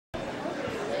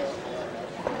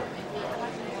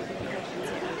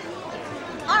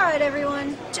right,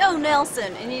 everyone. Joe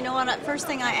Nelson. And you know what? First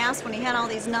thing I asked when he had all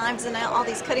these knives and all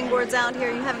these cutting boards out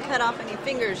here, you haven't cut off any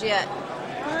fingers yet.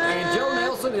 And Joe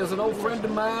Nelson is an old friend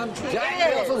of mine. Jack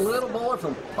Nelson, little boy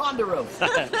from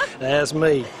Ponderosa. That's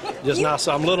me. Just not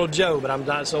so. I'm little Joe, but I'm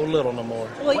not so little no more.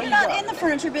 Well, you're not in the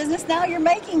furniture business now. You're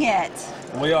making it.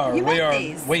 We are. You make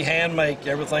these. We hand make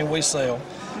everything we sell.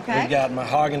 Okay. We've got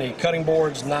mahogany cutting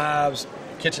boards, knives,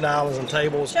 kitchen islands, and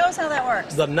tables. Show us how that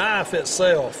works. The knife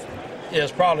itself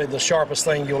is probably the sharpest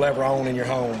thing you'll ever own in your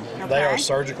home. Okay. They are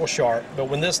surgical sharp. But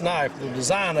when this knife, the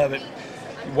design of it,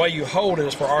 the way you hold it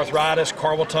is for arthritis,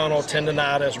 carpal tunnel,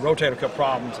 tendonitis, rotator cuff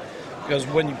problems. Because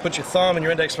when you put your thumb and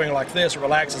your index finger like this, it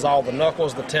relaxes all the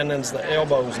knuckles, the tendons, the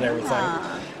elbows, and everything.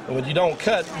 And when you don't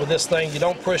cut with this thing, you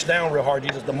don't push down real hard.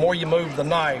 The more you move the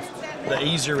knife, the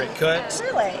easier it cuts.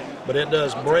 Really? But it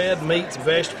does bread, meats,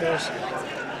 vegetables.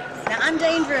 Now, I'm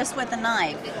dangerous with a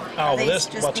knife. Oh, Watch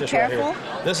this right here.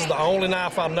 This is the only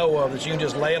knife I know of that you can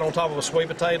just lay it on top of a sweet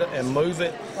potato and move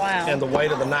it. Wow. And the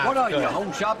weight of the knife. What are you, a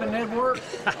home shopping network?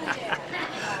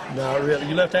 No, really.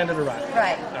 You left-handed or right?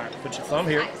 Right. All right. Put your thumb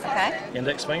here. Okay.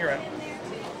 Index finger out.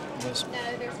 This.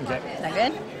 Okay. That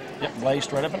good? Yep. Blade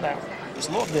straight up and down. It's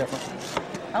a little different.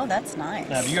 Oh, that's nice.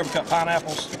 Now, do you ever cut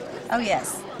pineapples? Oh,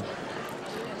 yes.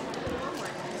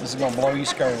 This is going to blow your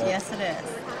skirt up. Yes, it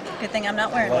is. Good thing I'm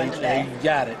not wearing one Yeah, today. you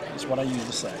got it. That's what I used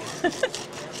to say.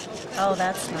 Oh,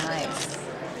 that's nice.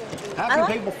 How can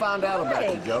people find out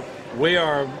about you, Joe? We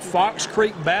are Fox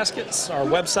Creek Baskets. Our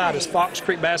website is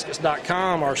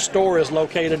foxcreekbaskets.com. Our store is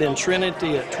located in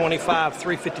Trinity at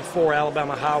 25354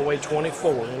 Alabama Highway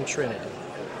 24 in Trinity.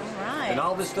 All right. And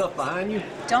all this stuff behind you?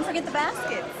 Don't forget the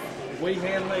baskets. We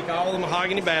hand make all the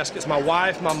mahogany baskets. My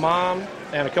wife, my mom,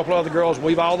 and a couple other girls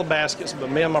weave all the baskets,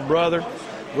 but me and my brother,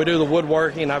 we do the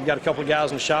woodworking. I've got a couple of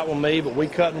guys in the shop with me, but we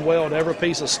cut and weld every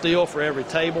piece of steel for every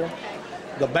table.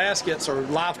 The baskets are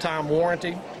lifetime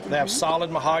warranty. They have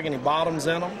solid mahogany bottoms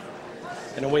in them.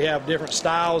 And then we have different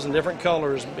styles and different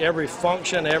colors, every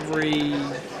function,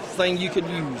 everything you could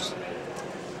use.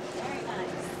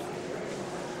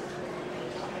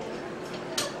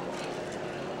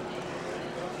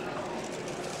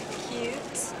 Cute.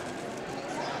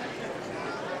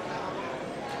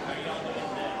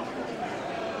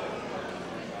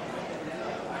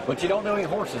 But you don't do any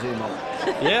horses anymore.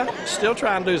 Yeah, still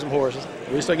trying to do some horses.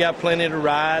 We still got plenty to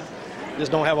ride.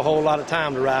 Just don't have a whole lot of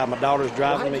time to ride. My daughter's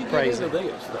driving me crazy. Get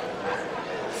into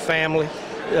this, Family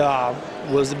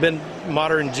was been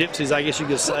modern gypsies, I guess you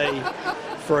could say,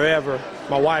 forever.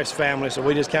 My wife's family, so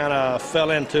we just kind of fell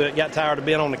into it. Got tired of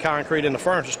being on the concrete in the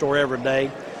furniture store every day,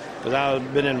 because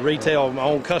I've been in retail, my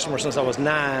own customer since I was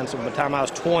 9. So by the time I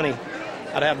was 20,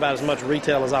 I'd have about as much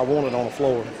retail as I wanted on the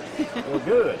floor. Well,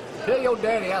 good. Tell your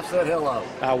daddy I said hello.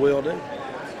 I will do.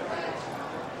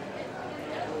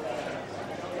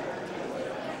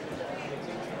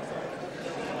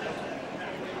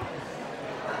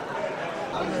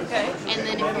 Okay. And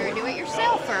then if you're a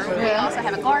do-it-yourselfer, we also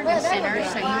have a garden center,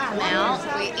 so you come out.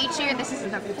 Each year, this is the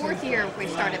 4th year we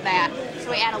started that,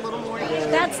 so we add a little more each year.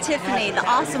 That's Tiffany, the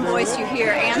awesome voice you hear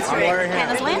answering.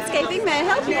 Hannah's Landscaping, may I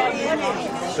help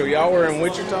you? So y'all were in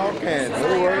Wichita,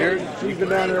 Kansas. You've been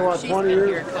down there, what, 20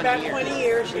 years? About 20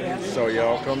 years, yeah. So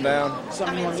y'all come down?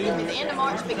 I mean, it's going to be the end of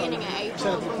March, beginning of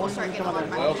April, when we'll start getting a lot of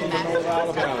Welcome to North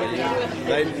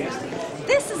Alabama.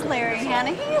 This is Larry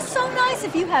Hannah. He is so nice.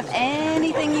 If you have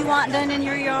anything you want done in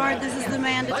your yard, this is the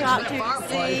man to talk to.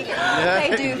 See,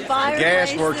 they do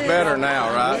fireplaces. Gas works better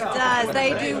now, right? It does.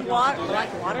 They do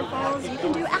waterfalls. You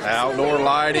can do Outdoor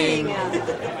lighting,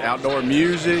 outdoor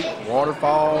music,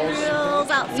 waterfalls, grills,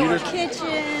 outdoor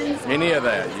kitchens. any of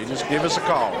that. You just give us a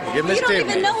call. Give Miss You don't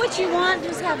Tiffany. even know what you want.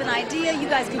 Just have an idea. You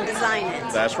guys can design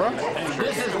it. That's right.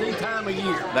 This is the time of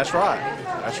year. That's right.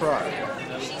 That's right.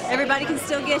 Everybody can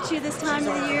still get you this time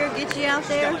of the year. Get you out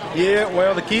there. Yeah,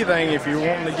 well, the key thing, if you're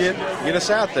wanting to get us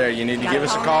out there, you need to give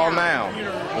us a call now,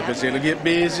 because it'll get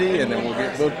busy and then we'll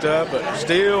get booked up. But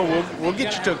still, we'll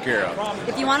get you took care of.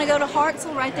 If you want to go to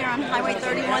Hartselle, right there on Highway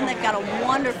 31, they've got a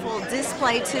wonderful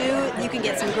display too. You can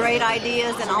get some great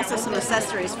ideas and also some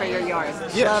accessories for your yard.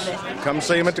 Yes. Love it. Come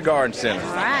see them at the Garden Center.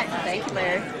 All right. Thank you,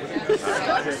 Larry.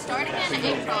 Starting in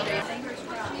April,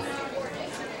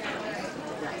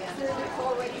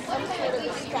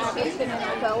 Okay, well,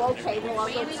 I'll go, okay, well, I'll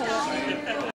go tell